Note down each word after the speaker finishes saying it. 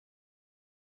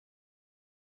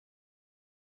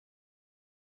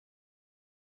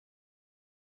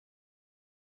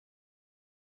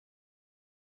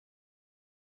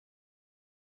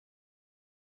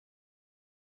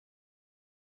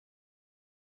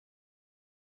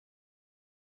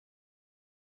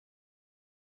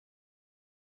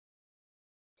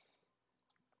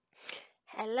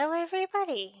Hello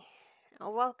everybody!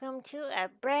 Welcome to a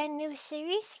brand new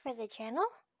series for the channel.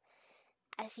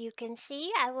 As you can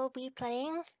see, I will be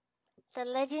playing The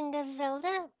Legend of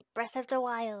Zelda Breath of the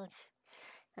Wild.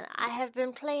 And I have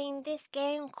been playing this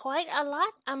game quite a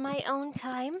lot on my own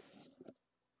time.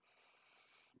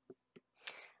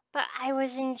 But I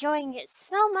was enjoying it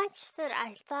so much that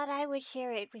I thought I would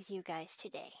share it with you guys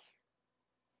today.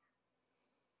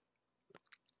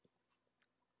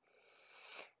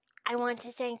 I want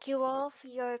to thank you all for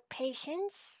your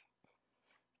patience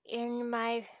in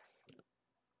my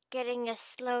getting a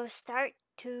slow start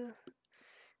to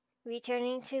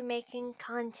returning to making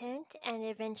content and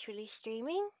eventually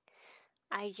streaming.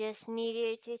 I just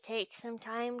needed to take some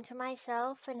time to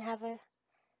myself and have a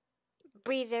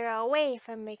breather away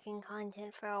from making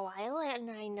content for a while, and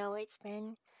I know it's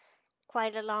been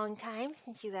quite a long time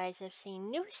since you guys have seen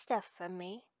new stuff from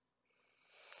me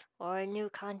or new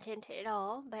content at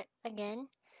all, but again,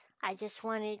 I just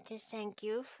wanted to thank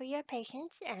you for your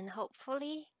patience, and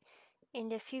hopefully in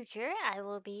the future I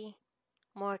will be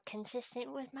more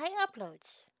consistent with my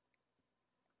uploads.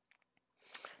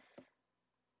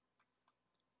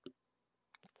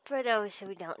 For those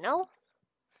who don't know,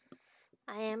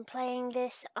 I am playing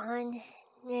this on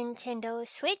Nintendo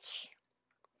Switch,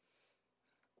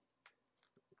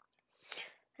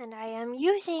 and I am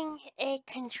using a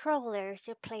controller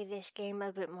to play this game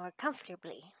a bit more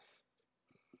comfortably.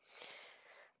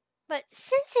 But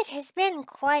since it has been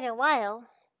quite a while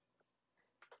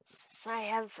since I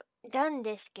have done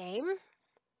this game,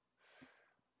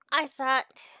 I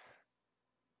thought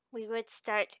we would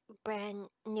start brand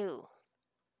new,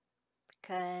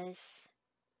 because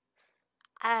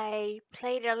I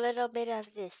played a little bit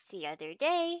of this the other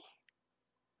day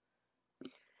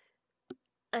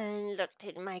and looked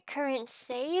at my current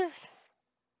save,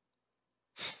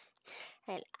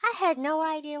 and I had no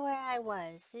idea where I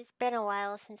was. It's been a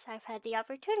while since I've had the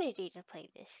opportunity to play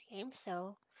this game,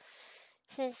 so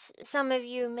since some of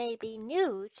you may be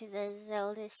new to the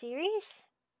Zelda series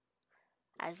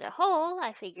as a whole,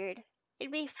 I figured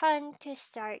it'd be fun to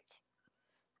start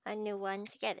a new one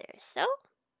together. So,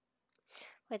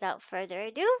 without further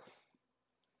ado,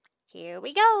 here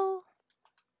we go!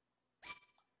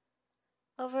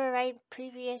 Override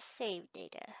previous save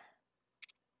data.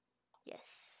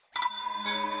 Yes.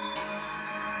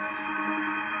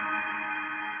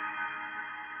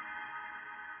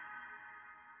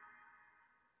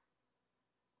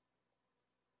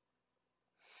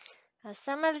 Now,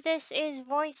 some of this is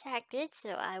voice acted,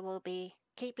 so I will be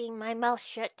keeping my mouth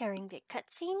shut during the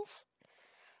cutscenes,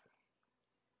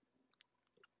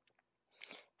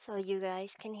 so you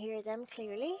guys can hear them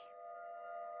clearly.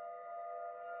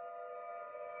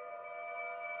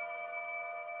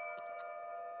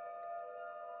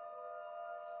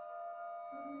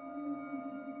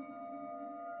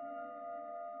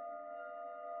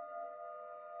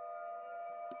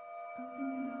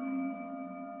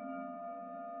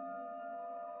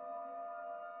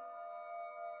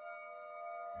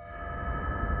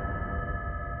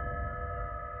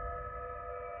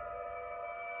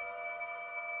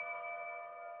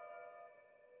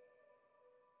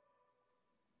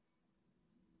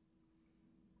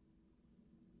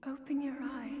 Open your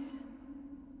eyes.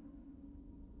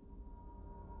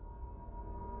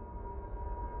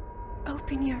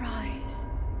 Open your eyes.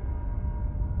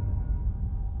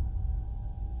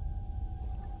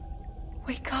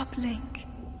 Wake up, Link.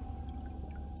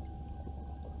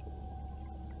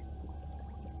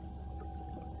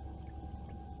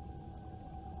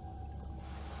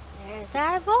 There's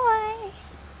our boy!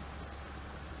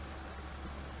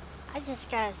 I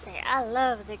just gotta say, I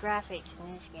love the graphics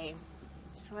in this game.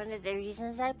 It's one of the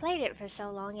reasons I played it for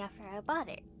so long after I bought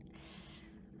it.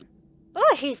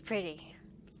 Oh, he's pretty!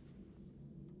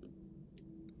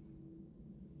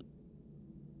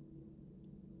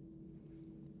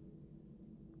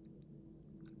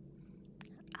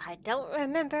 I don't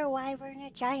remember why we're in a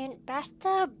giant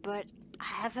bathtub, but I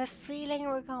have a feeling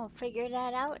we're gonna figure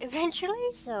that out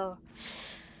eventually, so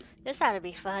this ought to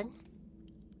be fun.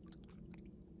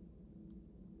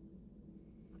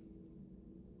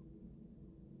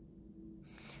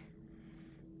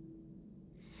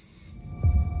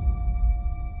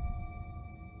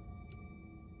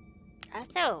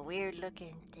 That's a weird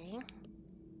looking thing.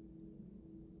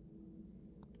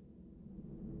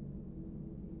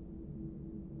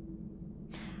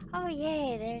 Oh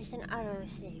yay, there's an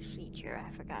autosave feature.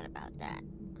 I forgot about that.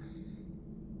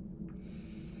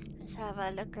 Let's have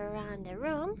a look around the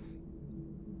room.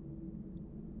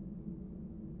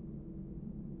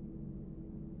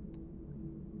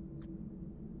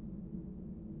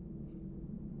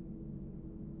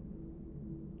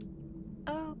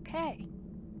 Okay.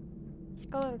 Let's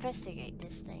go investigate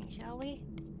this thing, shall we?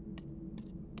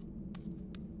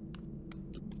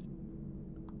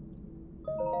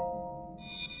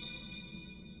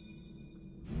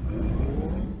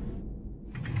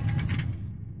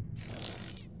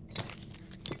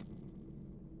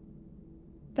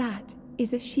 That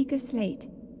is a Sheikah slate.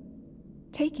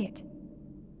 Take it.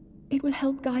 It will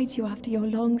help guide you after your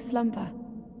long slumber.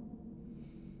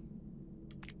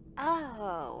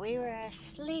 Oh, we were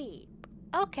asleep.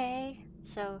 Okay,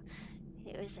 so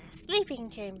it was a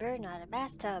sleeping chamber, not a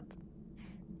bathtub.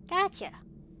 Gotcha.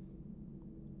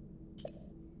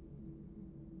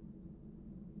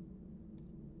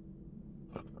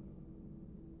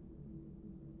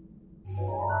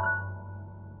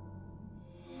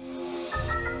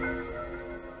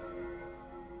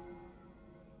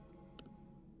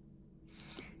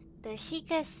 The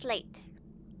Sheikah slate.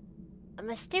 A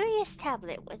mysterious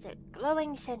tablet with a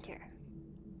glowing center.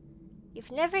 You've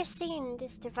never seen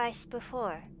this device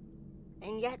before,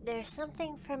 and yet there's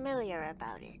something familiar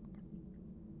about it.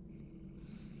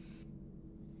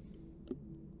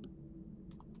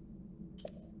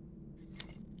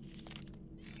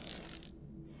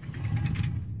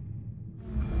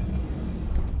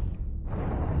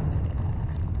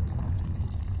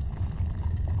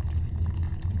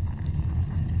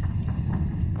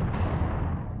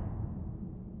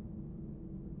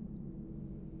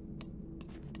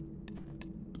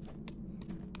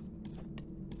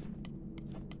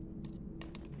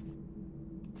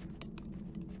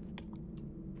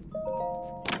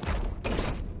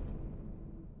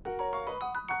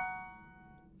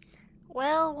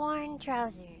 Well-worn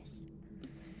trousers.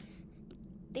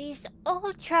 These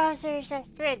old trousers are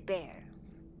threadbare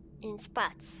in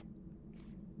spots,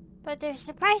 but they're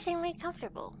surprisingly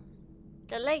comfortable.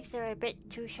 The legs are a bit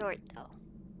too short though.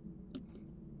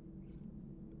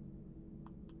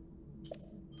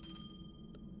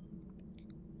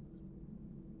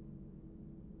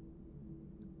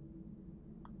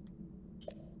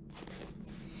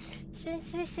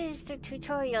 Since this is the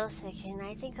tutorial section,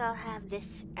 I think I'll have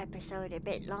this episode a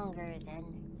bit longer than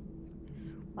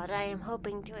what I am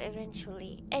hoping to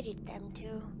eventually edit them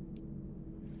to.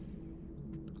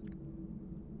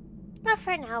 But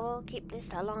for now, we'll keep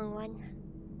this a long one.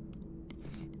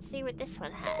 See what this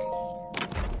one has.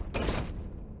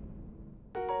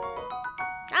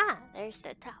 Ah, there's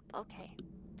the top, okay.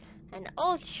 An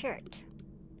old shirt.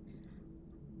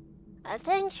 A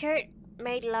thin shirt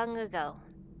made long ago.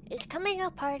 It's coming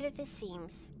apart at the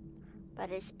seams, but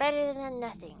it's better than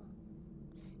nothing.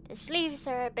 The sleeves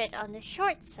are a bit on the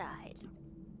short side.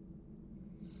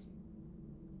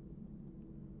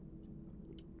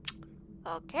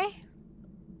 Okay.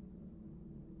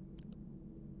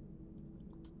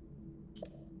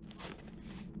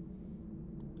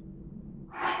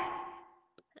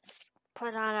 Let's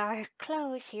put on our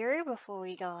clothes here before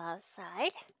we go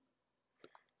outside.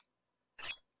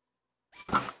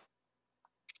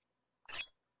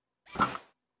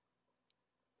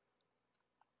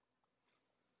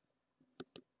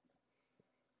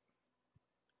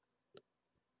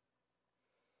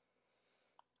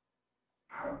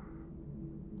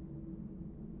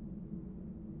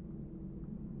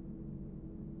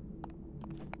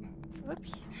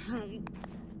 Whoops.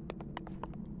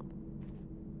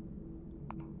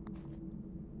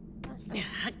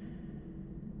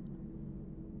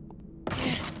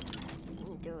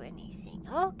 Didn't do anything.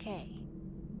 Okay.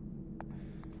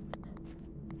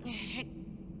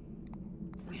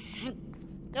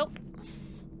 Nope.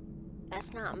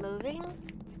 That's not moving.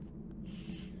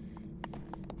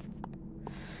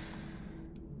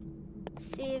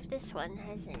 See if this one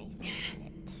has anything in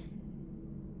it.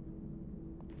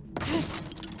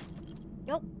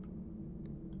 Nope.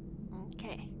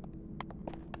 Okay.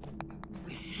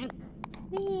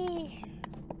 Whee!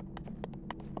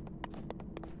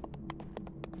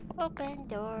 Open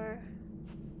door.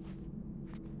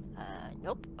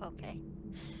 Nope. Okay.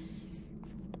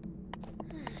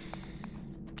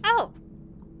 Oh!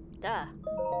 Duh.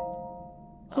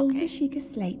 Hold Okay. the Sheikah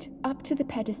slate up to the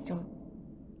pedestal.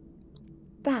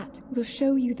 That will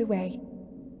show you the way.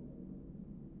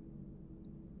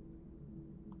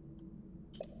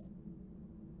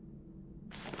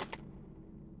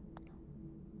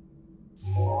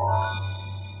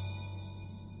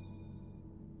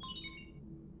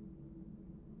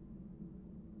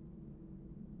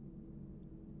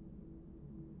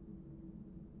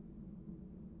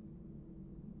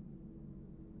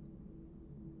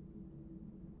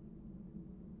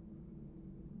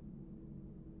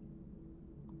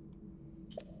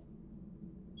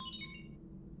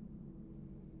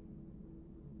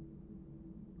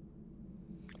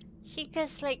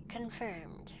 Sheikah's Lake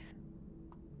confirmed.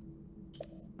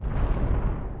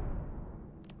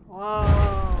 Whoa.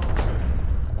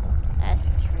 That's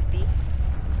trippy.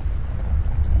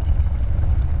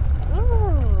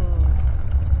 Ooh.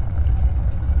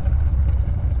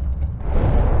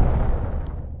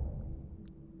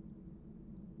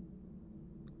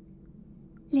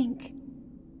 Link,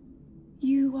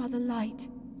 you are the light.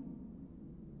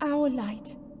 Our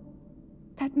light.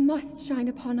 That must shine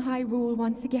upon Hyrule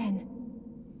once again.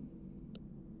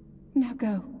 Now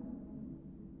go.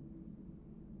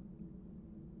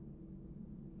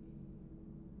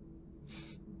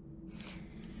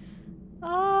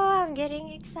 Oh, I'm getting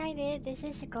excited. This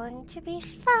is going to be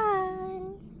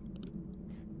fun.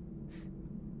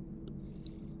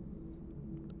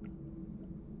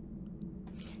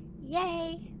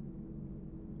 Yay.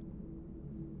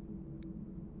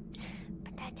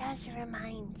 But that does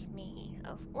remind me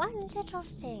of one little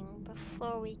thing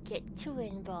before we get too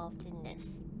involved in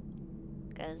this.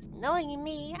 Because knowing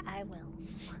me, I will.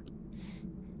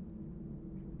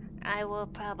 I will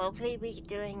probably be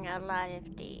doing a lot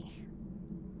of the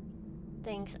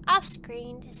things off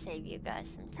screen to save you guys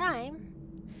some time.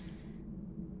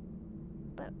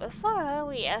 But before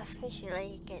we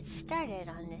officially get started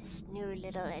on this new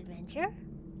little adventure,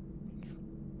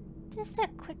 just a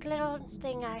quick little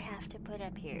thing I have to put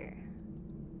up here.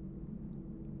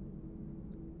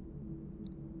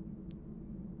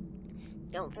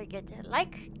 Don't forget to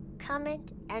like,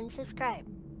 comment, and subscribe.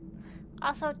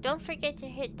 Also, don't forget to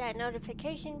hit that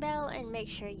notification bell and make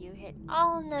sure you hit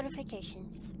all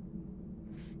notifications.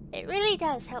 It really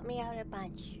does help me out a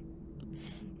bunch.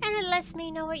 And it lets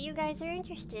me know what you guys are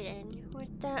interested in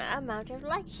with the amount of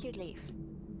likes you leave.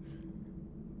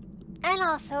 And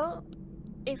also,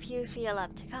 if you feel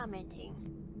up to commenting,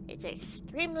 it's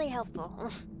extremely helpful.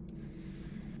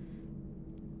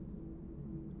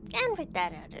 And with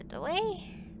that out of the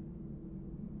way,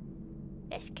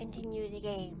 let's continue the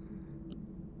game.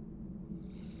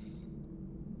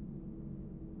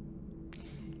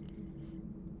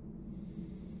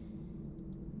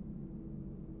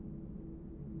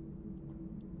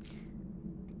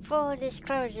 Full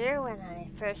disclosure, when I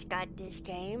first got this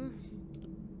game,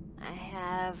 I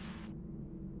have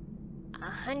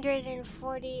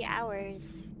 140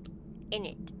 hours in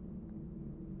it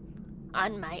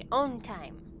on my own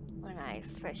time when I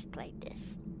first played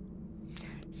this.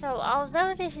 So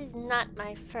although this is not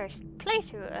my first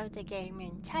playthrough of the game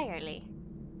entirely,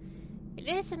 it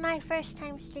is my first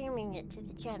time streaming it to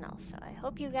the channel, so I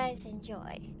hope you guys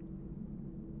enjoy.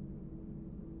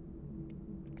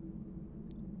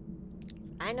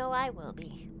 I know I will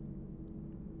be.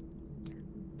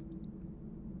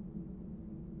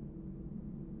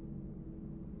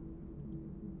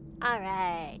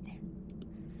 Alright.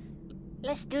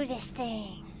 Let's do this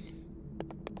thing.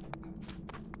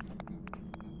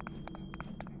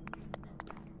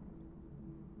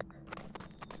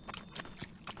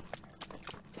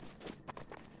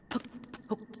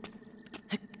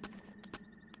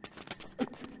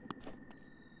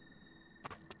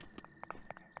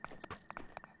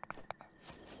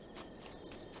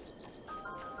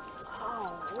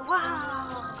 Oh, wow!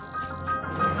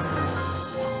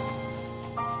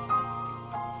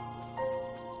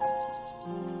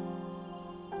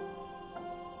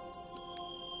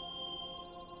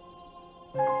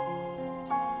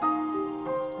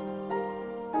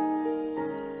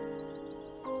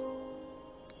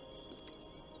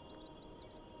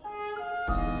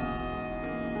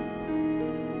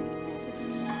 This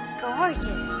is just gorgeous.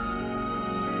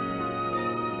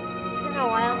 It's been a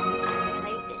while since I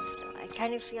played this, so I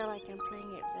kind of feel like I'm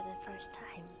playing it for the first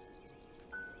time.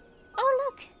 Oh,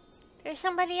 look! There's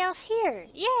somebody else here!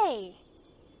 Yay!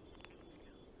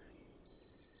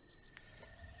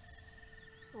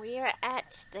 We are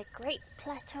at the Great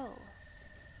Plateau.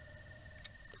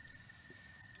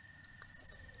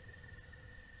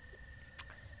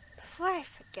 Before I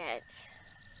forget,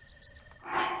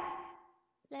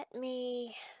 let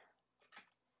me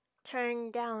turn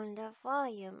down the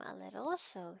volume a little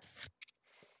so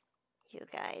you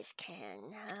guys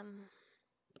can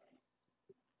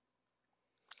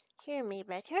hear me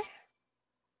better.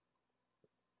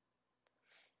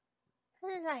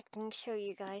 And I can show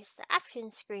you guys the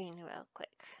option screen real quick.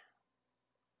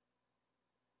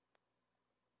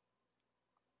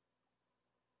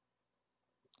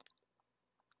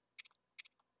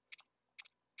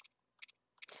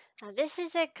 Now this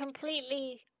is a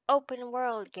completely open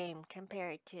world game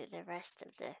compared to the rest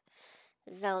of the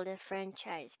Zelda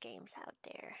franchise games out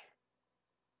there.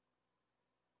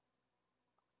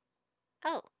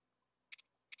 Oh.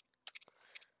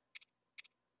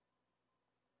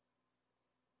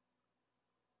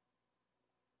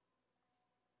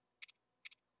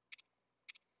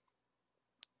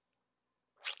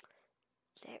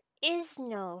 is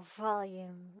no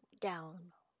volume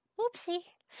down. Oopsie.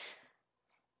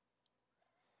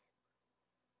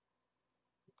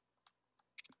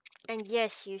 And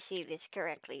yes, you see this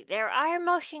correctly. There are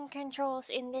motion controls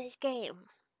in this game,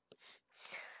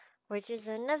 which is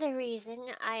another reason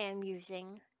I am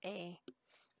using a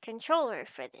controller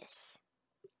for this.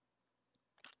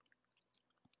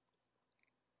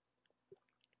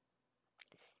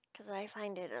 Because I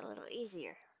find it a little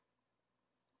easier.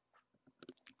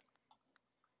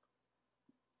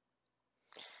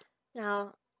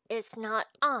 Now, it's not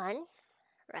on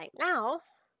right now,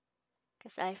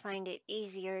 because I find it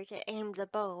easier to aim the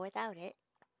bow without it.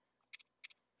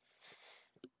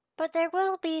 But there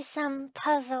will be some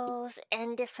puzzles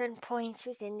and different points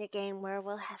within the game where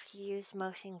we'll have to use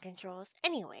motion controls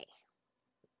anyway.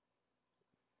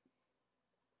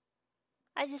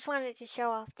 I just wanted to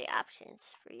show off the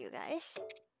options for you guys.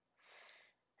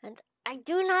 And I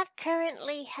do not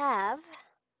currently have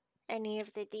any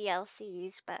of the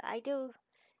DLCs, but I do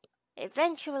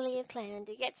eventually plan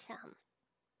to get some.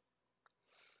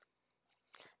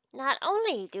 Not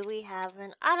only do we have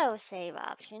an autosave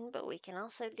option, but we can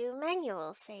also do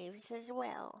manual saves as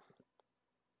well.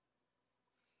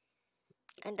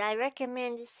 And I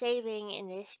recommend saving in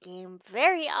this game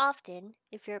very often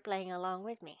if you're playing along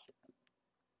with me.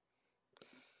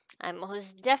 I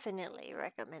most definitely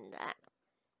recommend that.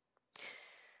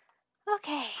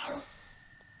 Okay.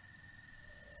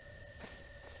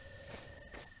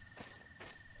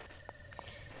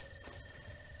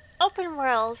 Open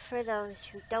world, for those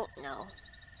who don't know,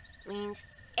 means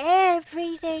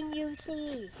everything you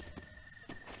see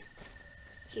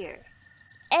here,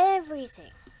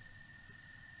 everything,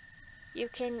 you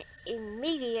can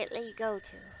immediately go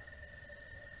to.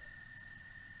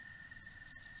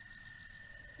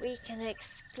 We can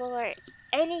explore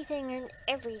anything and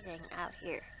everything out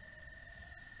here.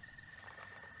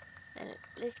 And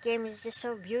this game is just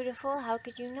so beautiful, how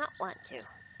could you not want to?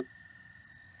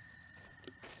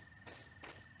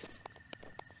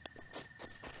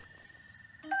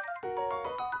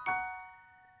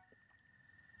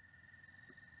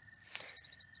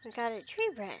 We got a tree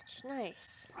branch,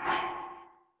 nice.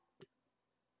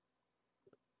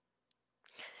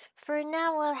 For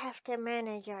now, we'll have to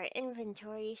manage our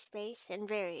inventory space and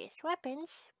various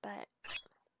weapons, but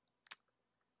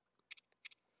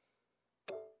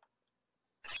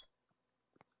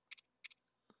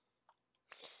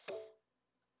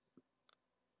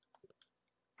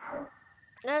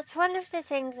that's one of the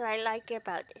things I like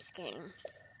about this game.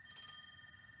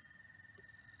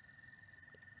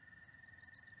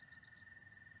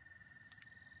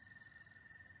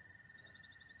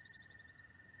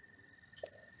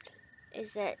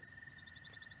 Is that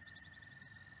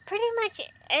pretty much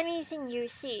anything you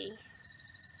see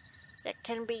that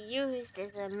can be used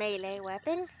as a melee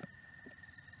weapon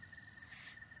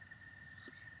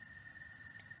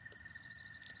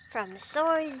from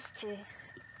swords to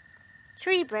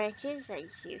tree branches,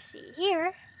 as you see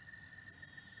here,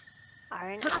 are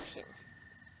an option.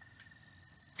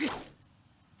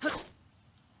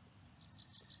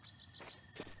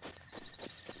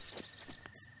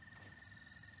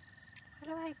 How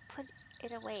do I put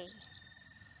it away?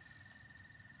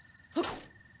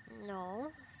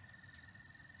 No.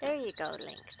 There you go,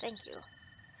 Link. Thank you.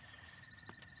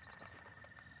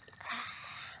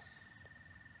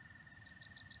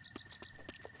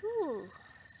 Ooh.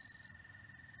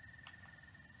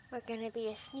 We're gonna be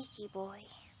a sneaky boy,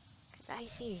 because I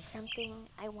see something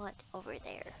I want over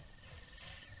there.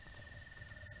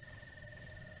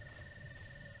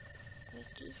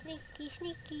 Sneaky, sneaky,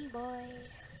 sneaky boy.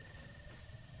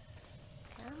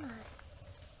 Come on.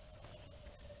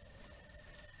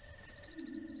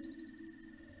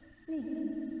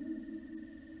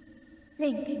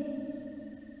 Link.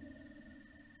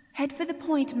 Head for the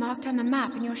point marked on the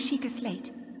map in your Sheikah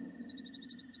slate.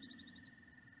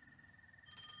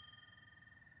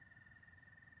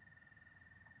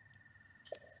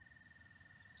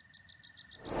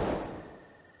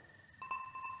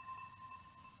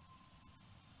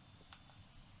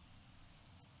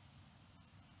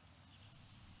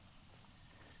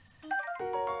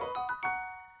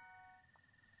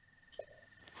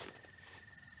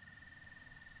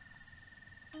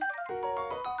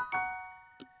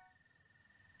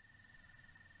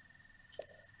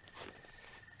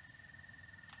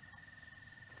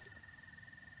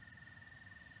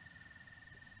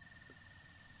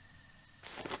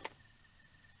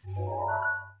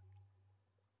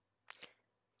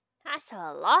 That's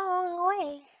a long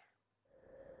way.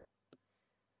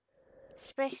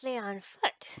 Especially on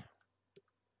foot.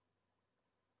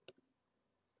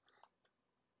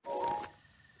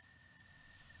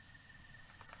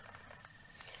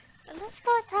 let's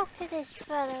go talk to this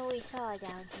fella we saw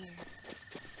down here.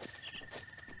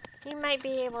 He might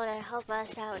be able to help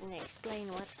us out and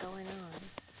explain what's going on.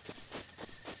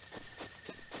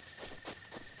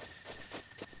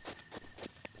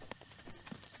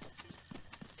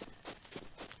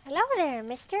 Hello there,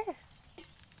 mister.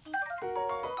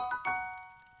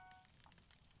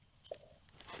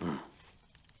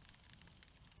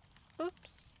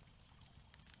 Oops.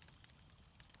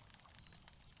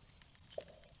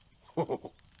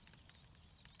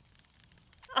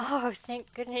 Oh,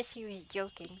 thank goodness he was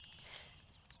joking.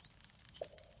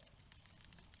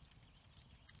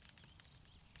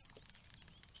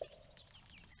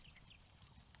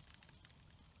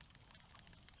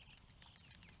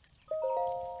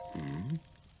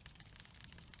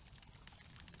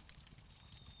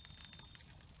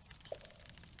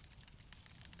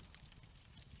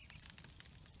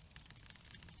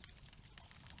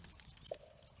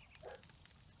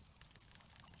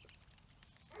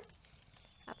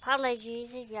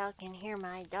 Apologies if y'all can hear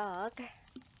my dog.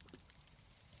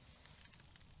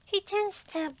 He tends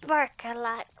to bark a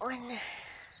lot when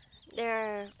there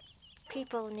are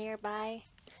people nearby.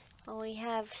 Well, we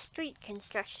have street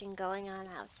construction going on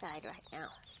outside right now,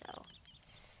 so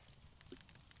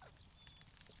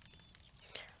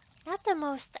not the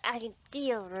most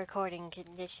ideal recording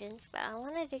conditions, but I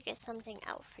wanted to get something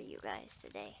out for you guys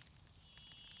today.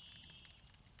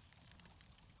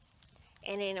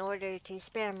 And in order to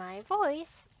spare my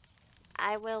voice,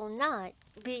 I will not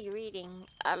be reading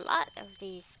a lot of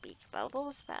these speech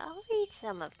bubbles, but I'll read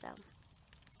some of them.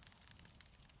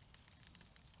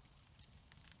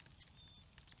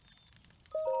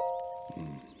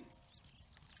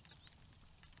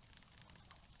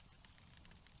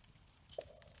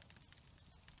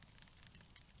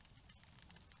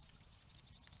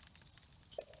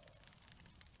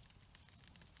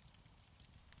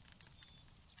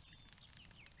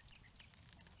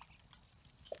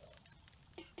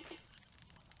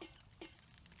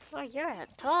 Oh, you're a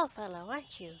tall fellow,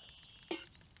 aren't you?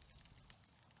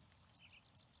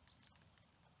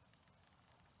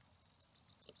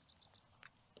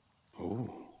 Oh.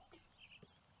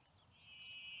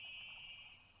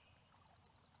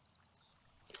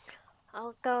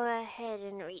 I'll go ahead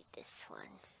and read this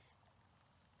one.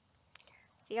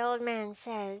 The old man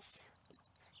says,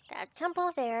 that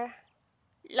temple there,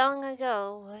 long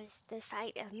ago, was the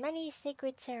site of many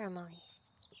sacred ceremonies.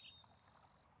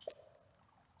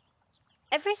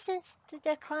 Ever since the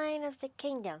decline of the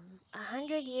kingdom,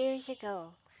 100 years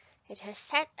ago, it has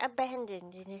sat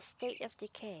abandoned in a state of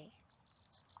decay.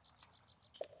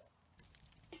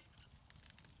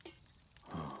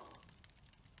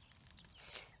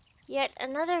 Yet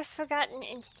another forgotten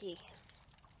entity,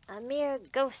 a mere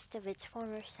ghost of its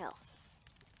former self.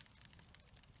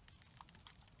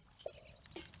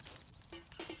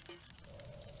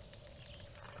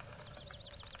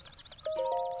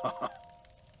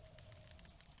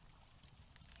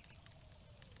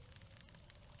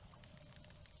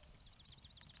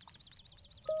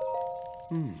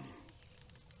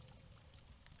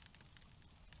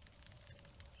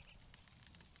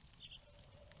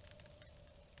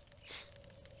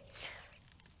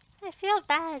 I feel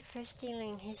bad for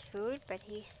stealing his food, but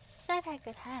he said I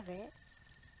could have it.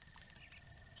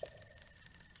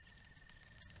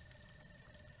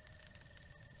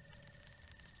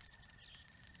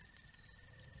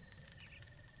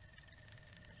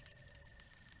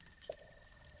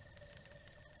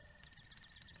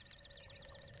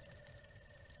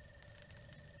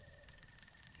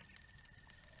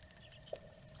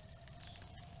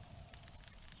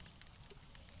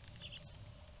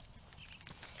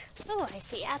 Oh, I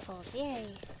see apples, yay.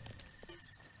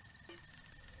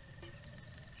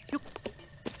 Oops.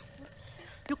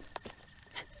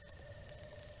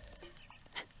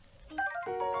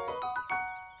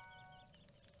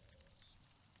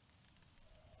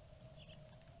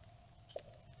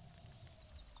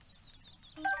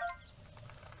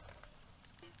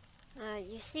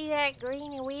 You see that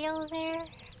green wheel there?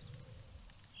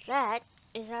 That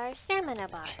is our stamina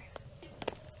bar.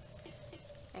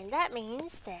 And that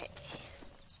means that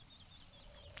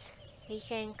we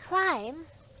can climb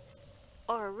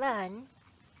or run,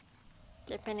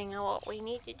 depending on what we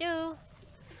need to do,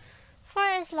 for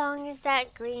as long as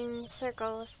that green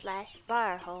circle /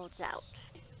 bar holds out.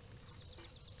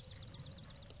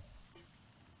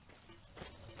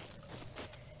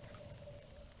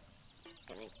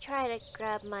 Gonna try to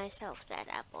grab myself that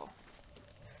apple.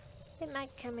 It might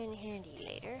come in handy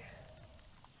later.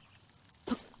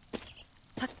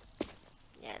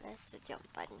 Yeah, that's the jump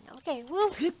button. Okay,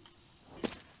 woo!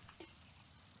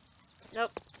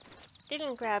 Nope.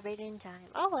 Didn't grab it in time.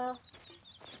 Oh well.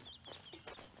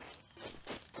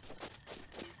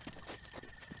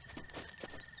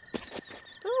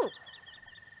 Ooh.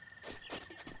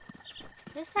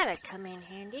 This ought to come in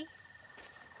handy.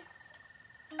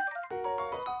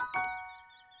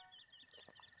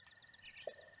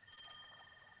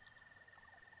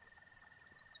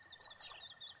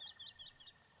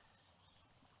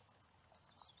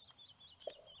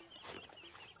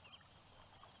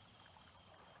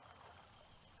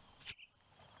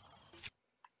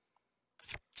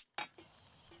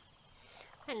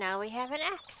 And now we have an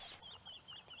axe.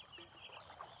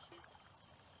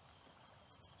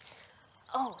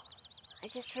 Oh, I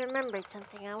just remembered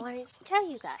something I wanted to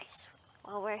tell you guys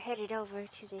while we're headed over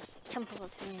to this temple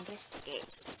to investigate.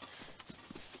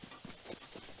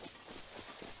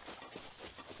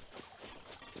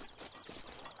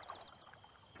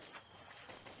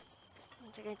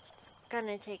 It's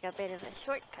gonna take a bit of a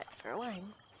shortcut for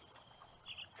one.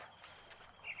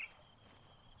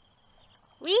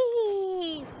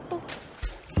 Whee! Boop.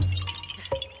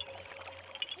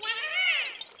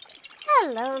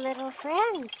 Hello, little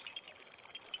friends.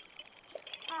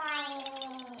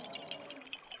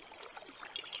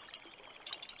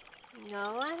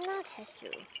 No, I'm not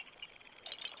Hesu.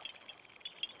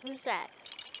 Who's that?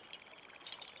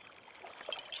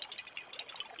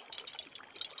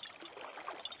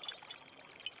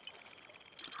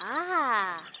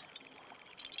 Ah!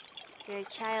 You're a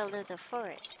child of the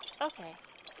forest. Okay.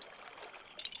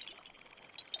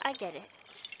 I get it.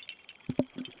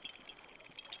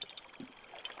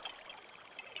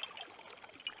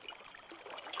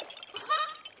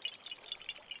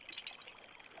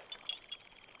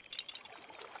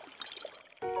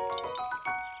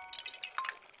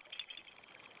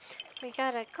 We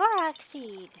got a Korok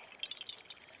seed,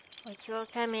 which will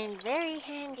come in very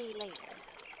handy later.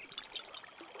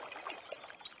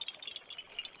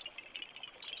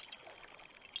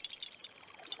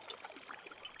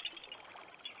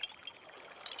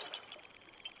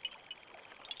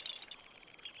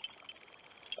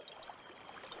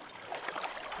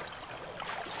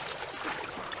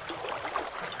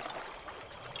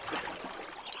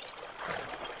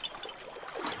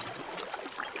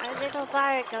 Little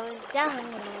bar goes down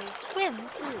and we swim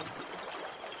too.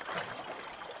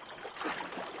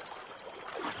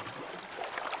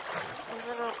 The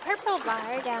little purple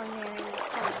bar down there in the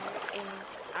corner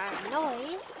is our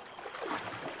noise.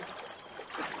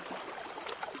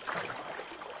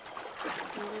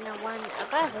 And then the one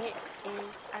above it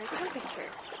is our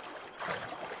temperature.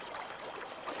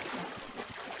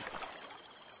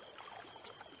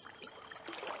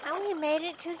 And we made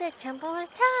it to the Temple of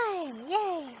Time!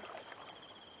 Yay!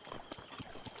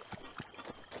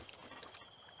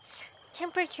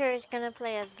 Temperature is going to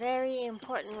play a very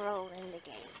important role in the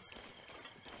game.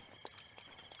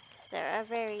 There are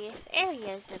various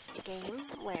areas of the game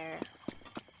where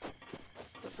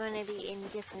we're going to be in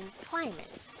different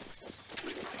climates.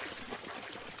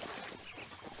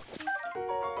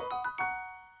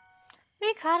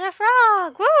 We caught a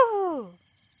frog! Woo!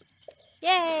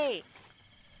 Yay!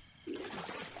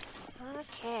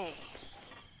 Okay.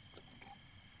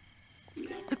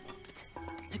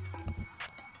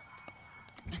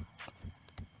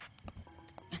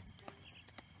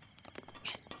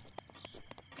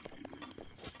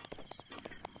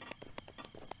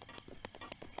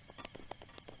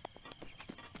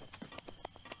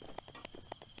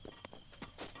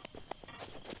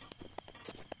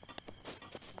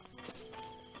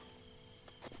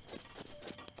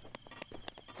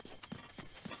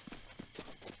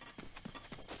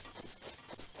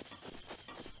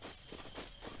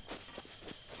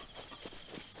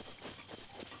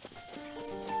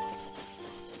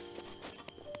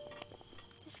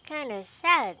 Kind of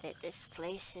sad that this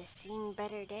place has seen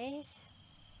better days.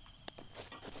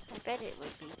 I bet it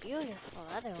would be beautiful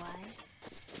otherwise.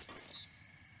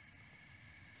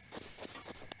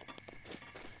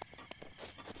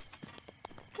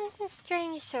 There's a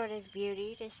strange sort of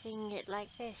beauty to seeing it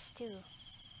like this too.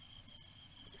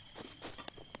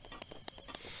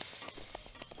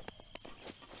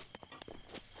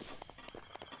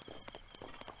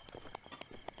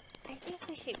 I think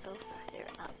we should go further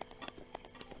up.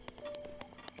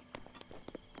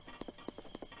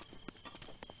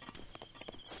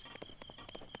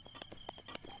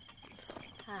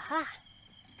 Aha!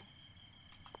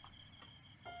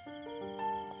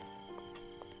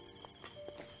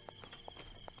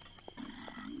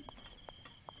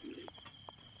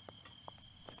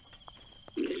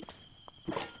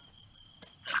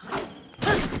 Ow.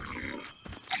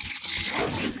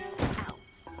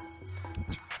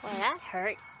 Well, that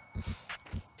hurt.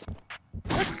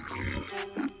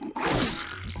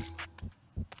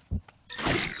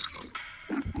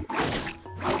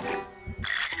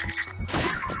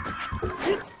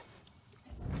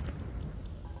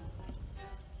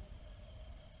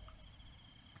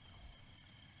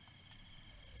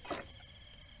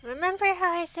 Remember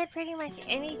how I said pretty much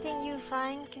anything you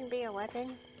find can be a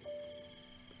weapon?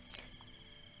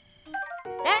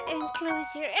 That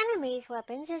includes your enemy's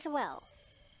weapons as well.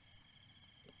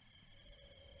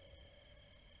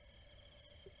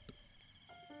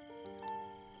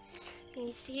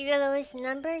 You see those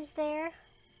numbers there?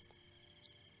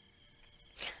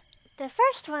 The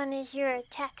first one is your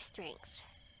attack strength.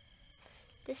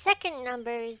 The second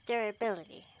number is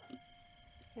durability,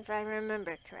 if I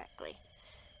remember correctly.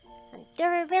 And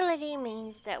durability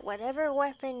means that whatever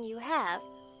weapon you have,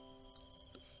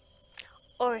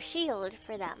 or shield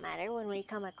for that matter when we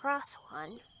come across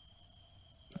one,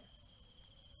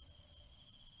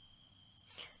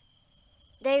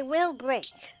 they will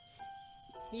break.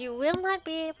 You will not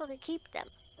be able to keep them.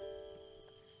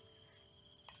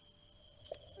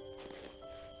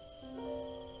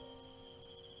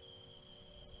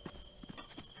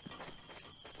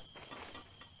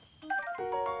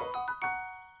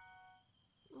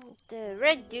 The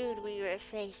red dude we were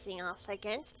facing off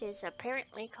against is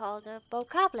apparently called a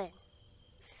bokoblin.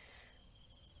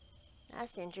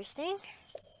 That's interesting.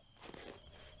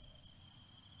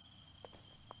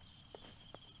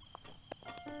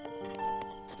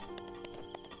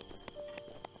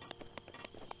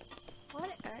 What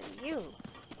are you?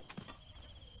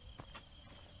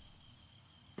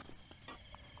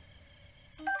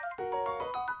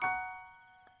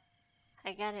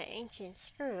 I got an ancient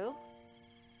screw.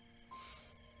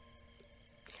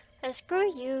 A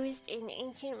screw used in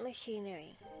ancient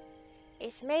machinery.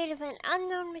 It's made of an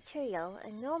unknown material,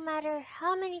 and no matter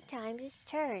how many times it's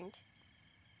turned,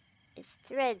 its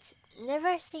threads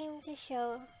never seem to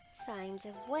show signs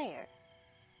of wear.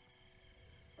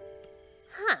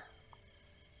 Huh.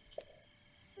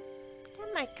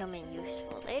 That might come in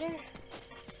useful later.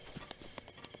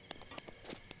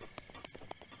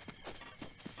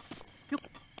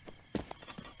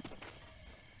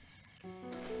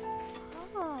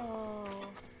 Oh.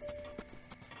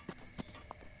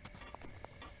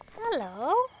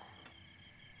 Hello.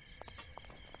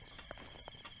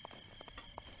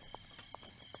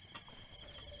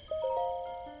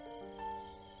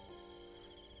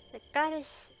 The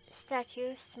goddess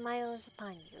statue smiles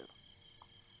upon you.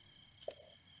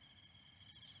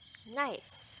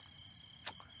 Nice.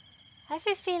 I have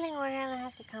a feeling we're gonna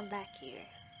have to come back here.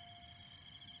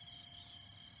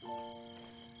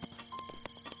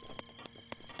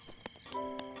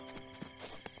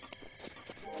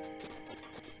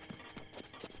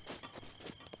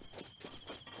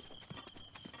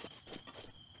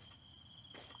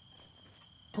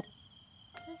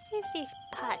 Let's see if these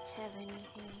pots have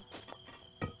anything.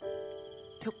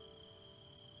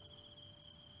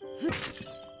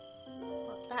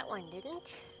 Well, that one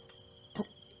didn't.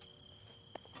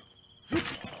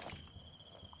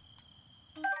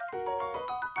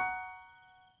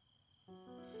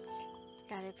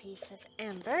 Got a piece of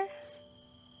amber.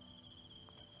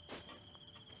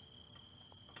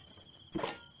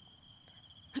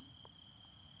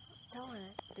 Don't want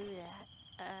to do that.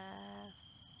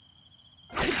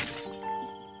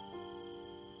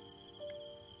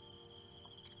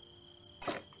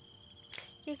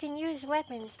 You can use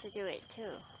weapons to do it too.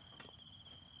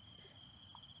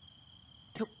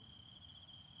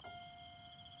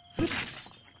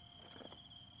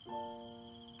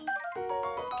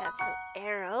 Got some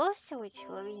arrows, which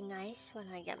will be nice when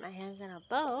I get my hands on a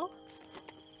bow.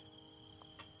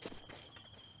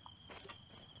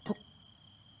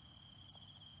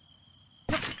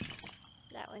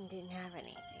 That one didn't have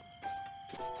anything.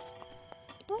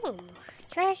 Ooh,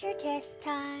 treasure chest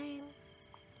time.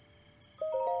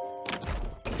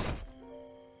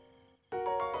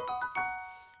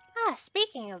 Ah,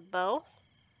 speaking of bow.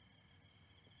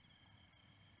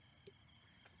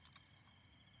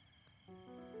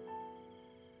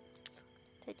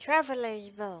 The traveler's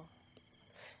bow.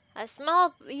 A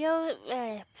small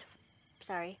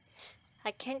sorry,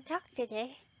 I can't talk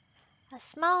today. A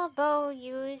small bow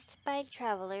used by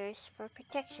travelers for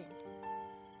protection.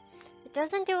 It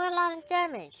doesn't do a lot of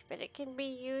damage, but it can be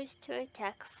used to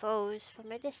attack foes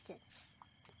from a distance.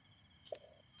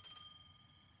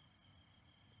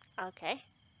 Okay,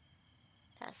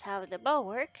 that's how the bow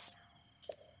works.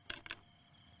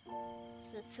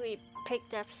 Since we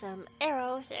picked up some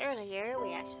arrows earlier,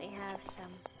 we actually have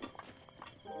some.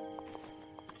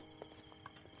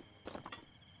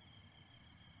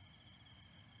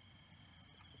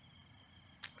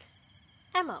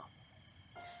 ammo.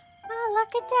 Oh,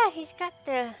 look at that. He's got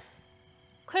the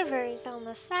quivers on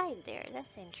the side there.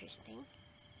 That's interesting.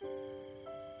 So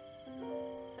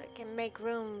it can make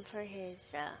room for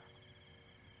his,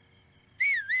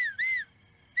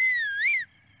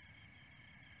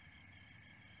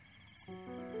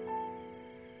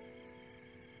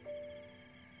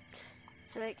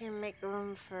 so it can make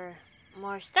room for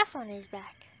more stuff on his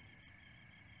back.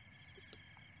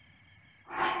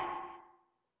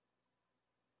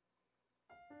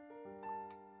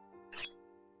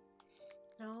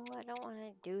 No, I don't want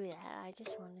to do that. I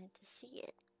just wanted to see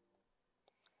it.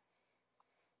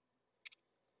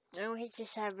 No, we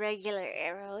just have regular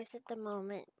arrows at the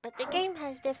moment, but the game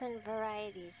has different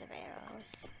varieties of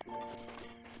arrows.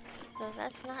 So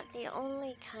that's not the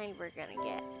only kind we're gonna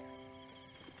get.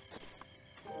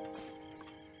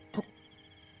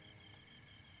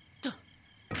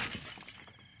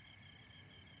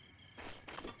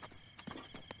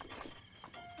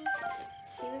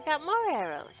 See, we got more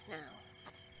arrows now.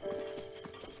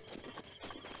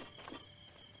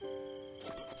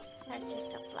 That's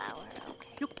just a flower,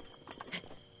 okay.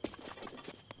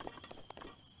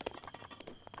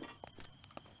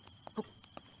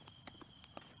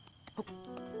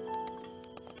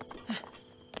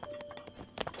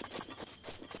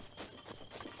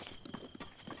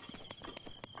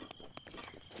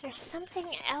 There's something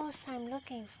else I'm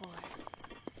looking for.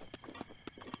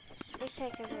 Just wish I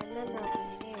could remember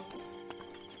what it is.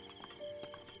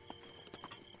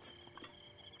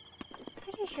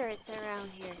 Pretty sure it's around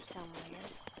here somewhere.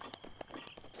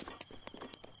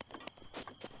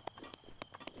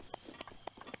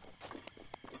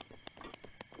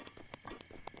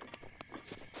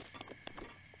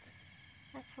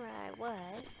 That's where I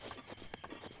was.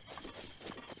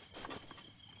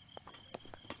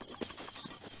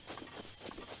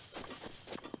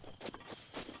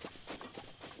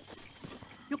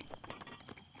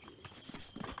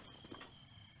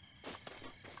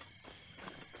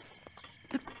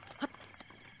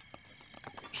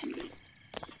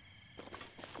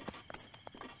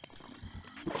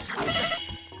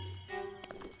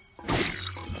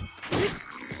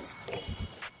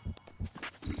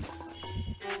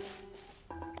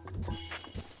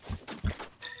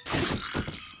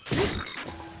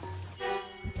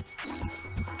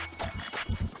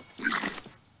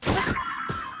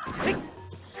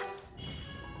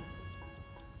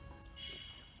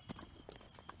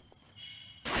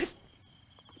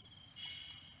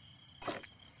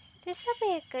 This will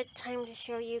be a good time to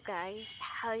show you guys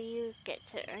how you get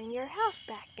to earn your health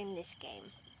back in this game.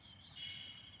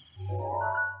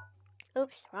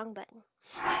 Oops, wrong button.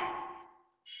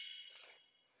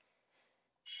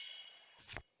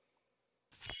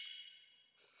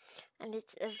 And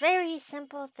it's a very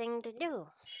simple thing to do.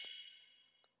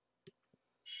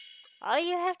 All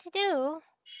you have to do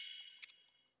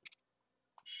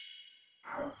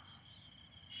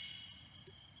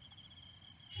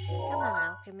come on,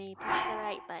 Alchemy, push the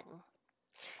right button.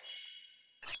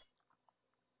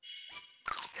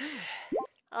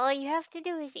 All you have to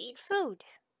do is eat food.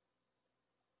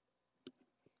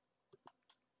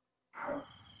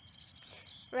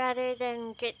 Rather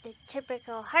than get the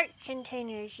typical heart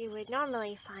containers you would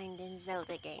normally find in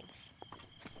Zelda games.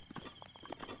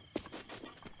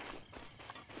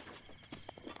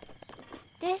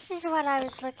 This is what I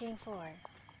was looking for.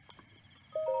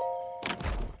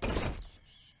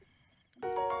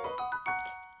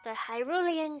 The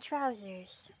Hyrulean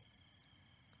trousers.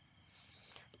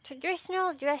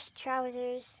 Traditional dress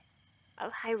trousers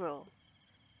of Hyrule.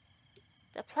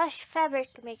 The plush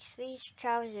fabric makes these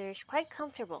trousers quite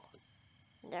comfortable,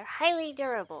 and they're highly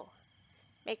durable,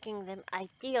 making them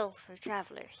ideal for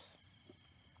travelers.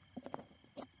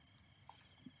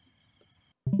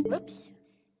 Whoops.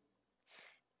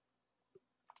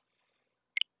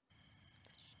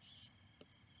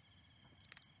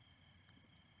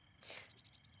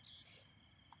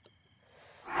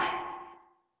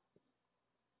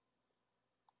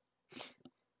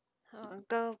 I'll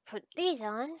go put these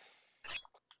on.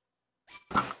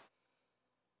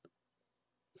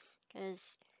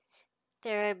 Because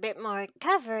they're a bit more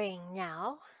covering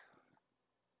now.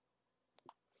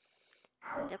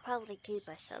 They'll probably keep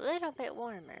us a little bit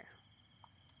warmer.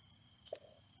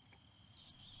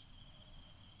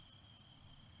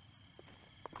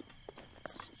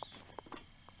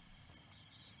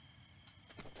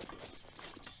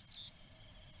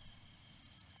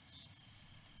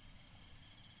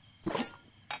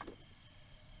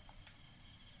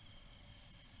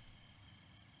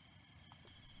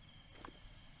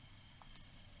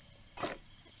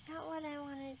 That's not what I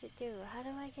wanted to do. How do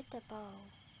I get the bow?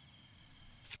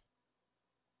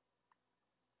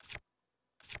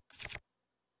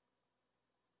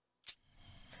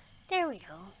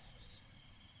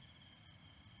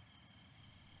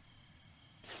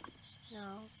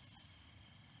 No.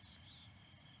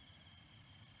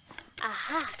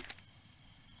 Aha!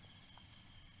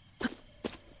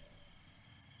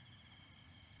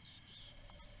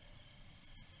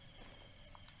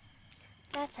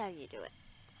 That's how you do it.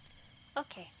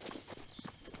 Okay.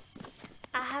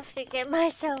 I have to get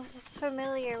myself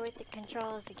familiar with the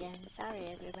controls again.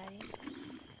 Sorry, everybody.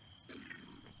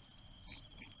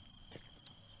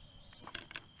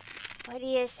 What do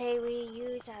you say we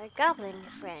use our goblin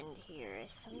friend here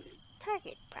as some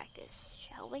target practice,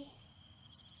 shall we?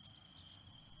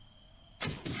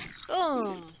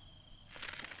 Boom!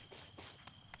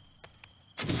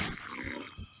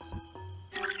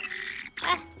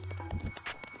 Ah!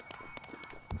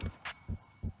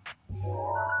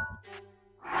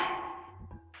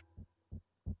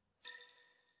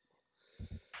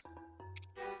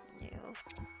 No.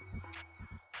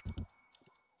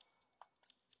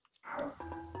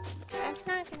 That's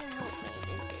not gonna help me,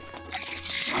 is it?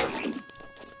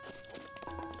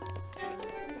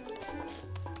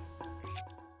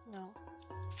 No.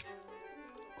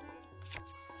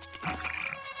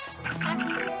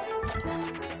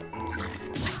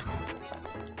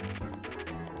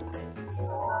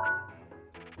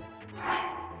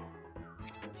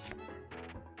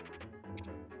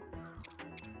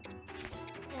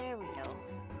 There we go.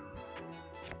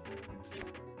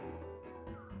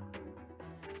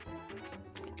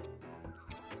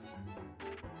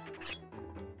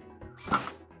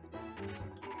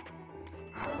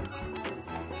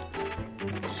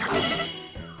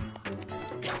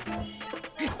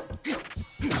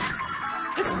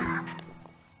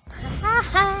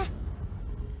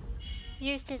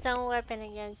 Used his own weapon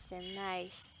against him.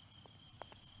 Nice.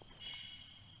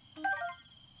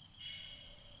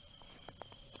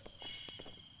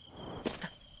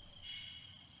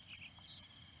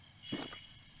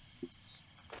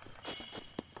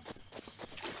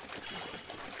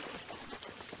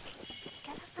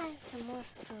 Gotta find some more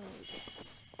food.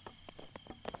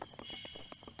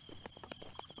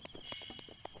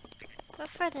 But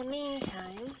for the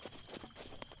meantime,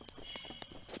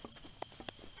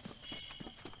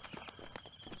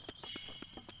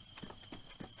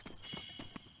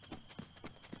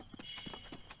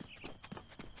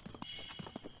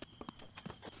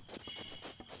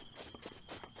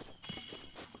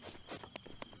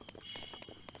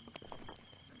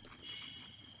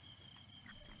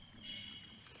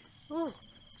 ooh,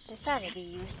 this ought to be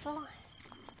useful.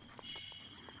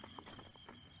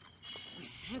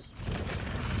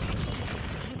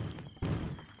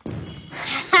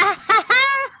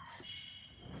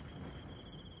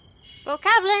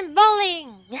 Vocabulary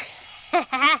bowling!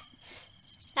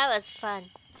 That was fun.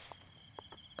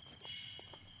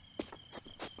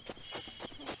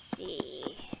 Let's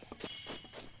see.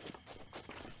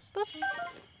 Boop.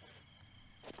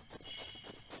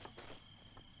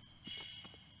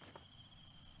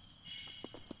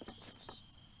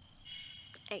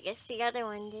 I guess the other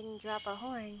one didn't drop a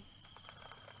horn.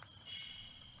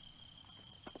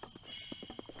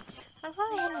 I'll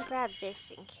go ahead and grab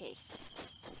this in case.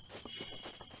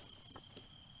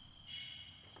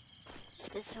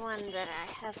 This one that I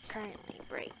have currently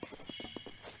breaks.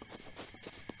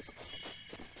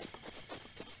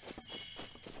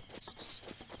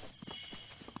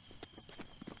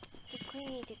 I think we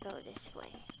need to go this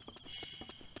way.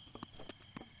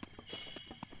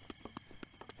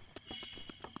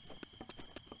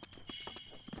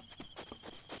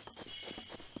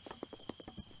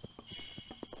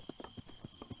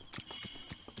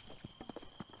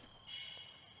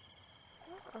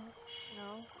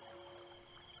 No.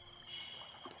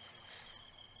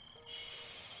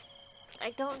 I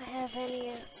don't have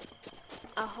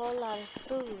a whole lot of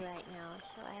food right now,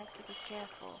 so I have to be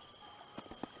careful.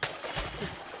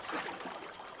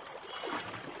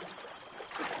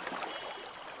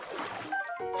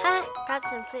 Ha! Got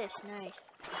some fish, nice.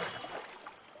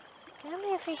 Come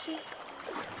here, fishy.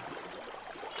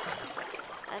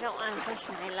 I don't want to push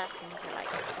my luck until I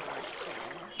get some more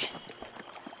stamina.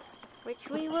 Which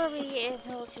we will be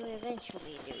able to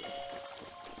eventually do.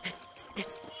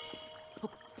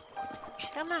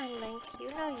 Come on, Link. You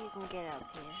know you can get up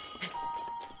here.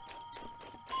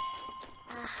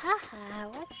 Aha!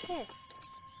 What's this?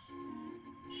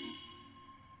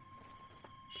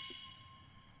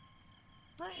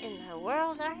 What in the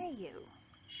world are you?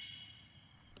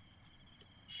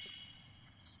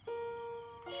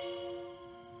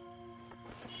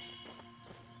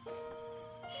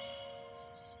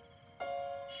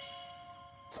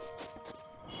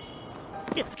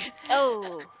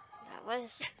 Oh, that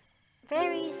was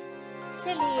very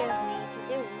silly of me to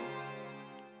do.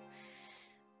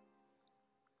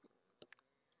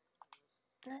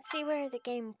 Let's see where the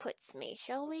game puts me,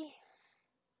 shall we?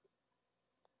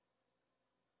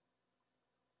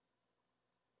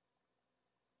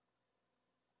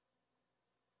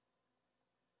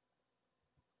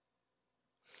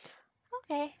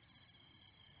 Okay.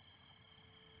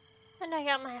 And I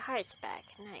got my hearts back.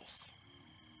 Nice.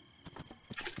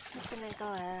 I'm gonna go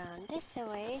around this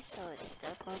way so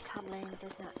the goblin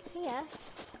does not see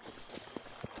us.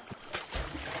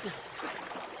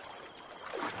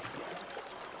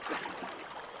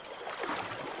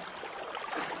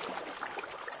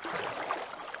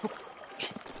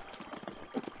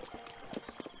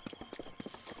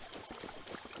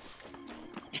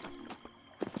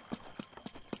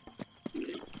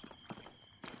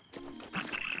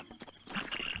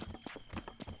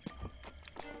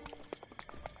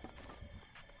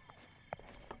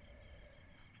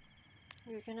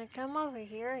 You're gonna come over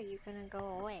here or you're gonna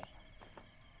go away?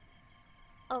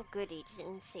 Oh goody,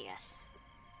 didn't see us.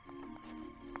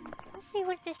 Let's see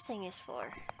what this thing is for.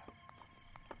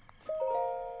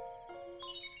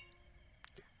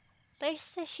 Place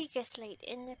the Sheikah slate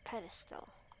in the pedestal.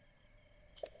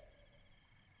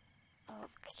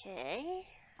 Okay.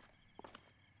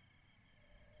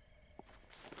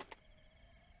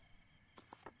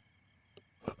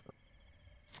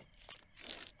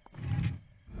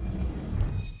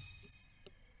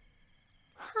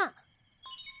 Huh.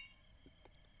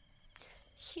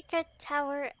 Sheikah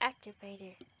Tower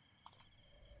activated.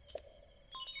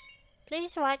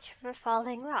 Please watch for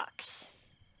falling rocks.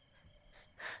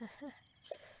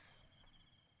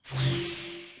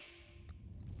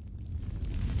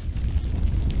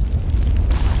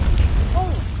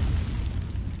 Oh!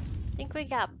 I think we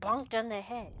got bonked on the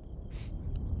head.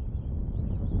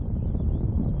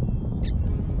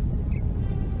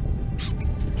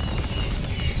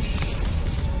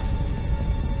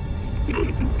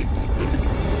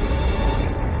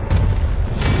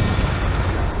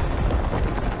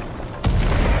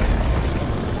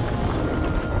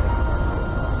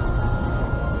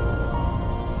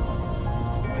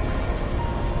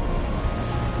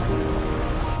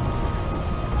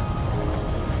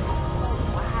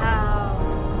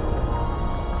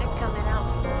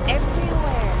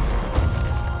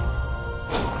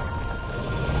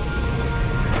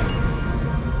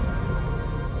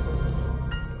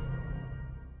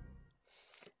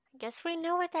 Guess we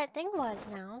know what that thing was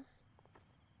now.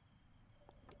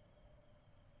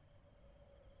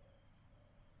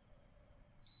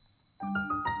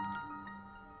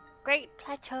 Great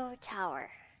Plateau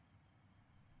Tower.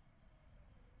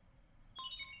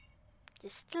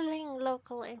 Distilling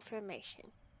local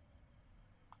information.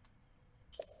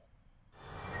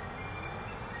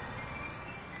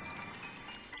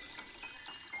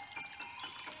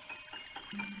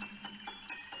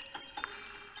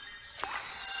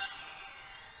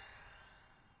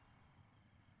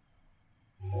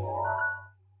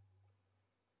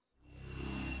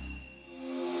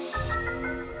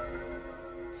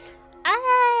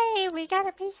 Aye, we got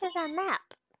a piece of the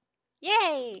map.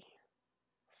 Yay!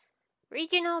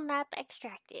 Regional map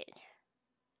extracted.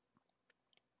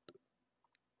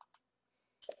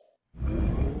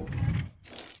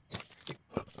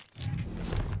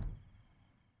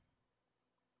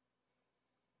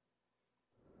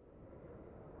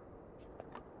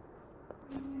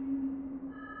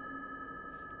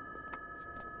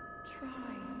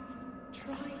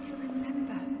 Try to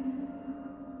remember.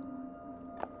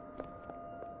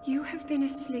 You have been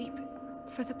asleep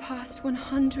for the past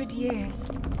 100 years.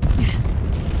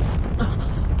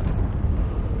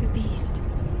 The beast.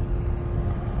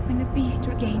 When the beast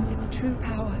regains its true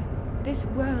power, this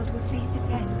world will face its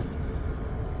end.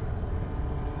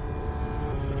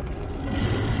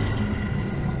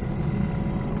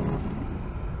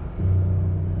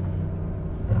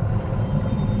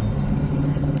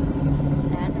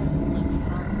 That doesn't look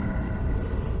fun.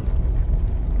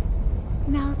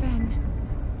 Now then,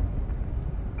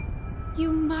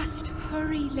 you must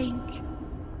hurry, Link.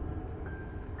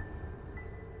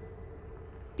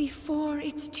 Before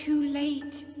it's too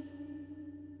late.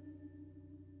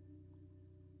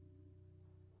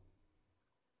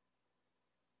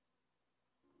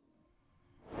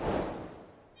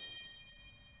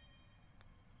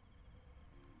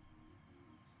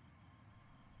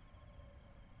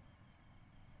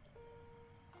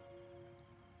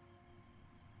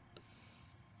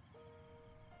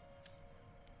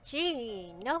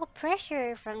 Gee, no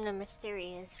pressure from the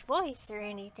mysterious voice or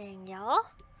anything, y'all.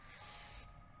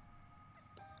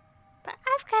 But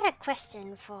I've got a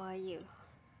question for you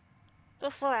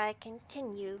before I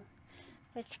continue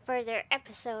with further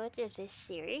episodes of this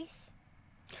series.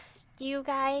 Do you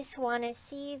guys want to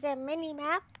see the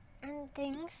mini-map and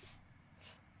things?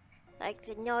 Like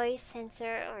the noise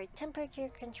sensor or temperature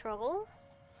control?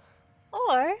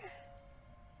 Or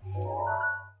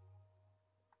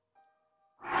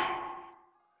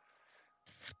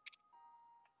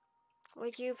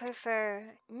would you prefer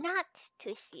not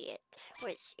to see it,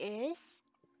 which is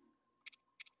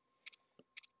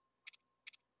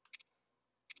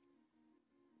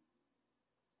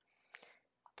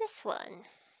this one,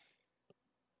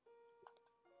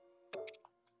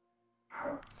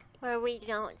 where we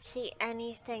don't see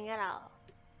anything at all?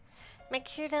 Make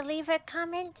sure to leave a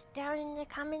comment down in the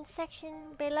comment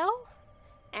section below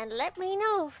and let me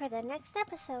know for the next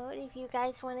episode if you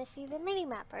guys want to see the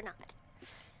mini-map or not.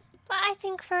 But I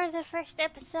think for the first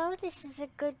episode, this is a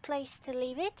good place to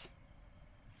leave it.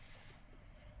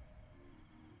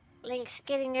 Link's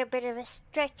getting a bit of a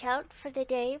stretch out for the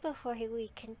day before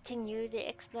we continue the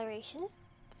exploration.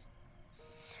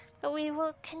 But we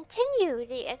will continue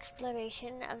the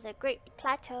exploration of the Great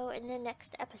Plateau in the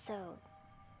next episode.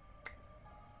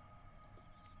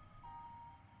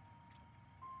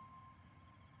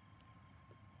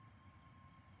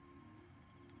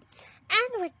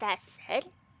 And with that said,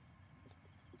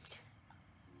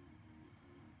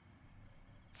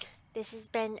 this has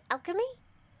been Alchemy,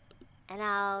 and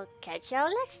I'll catch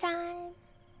y'all next time.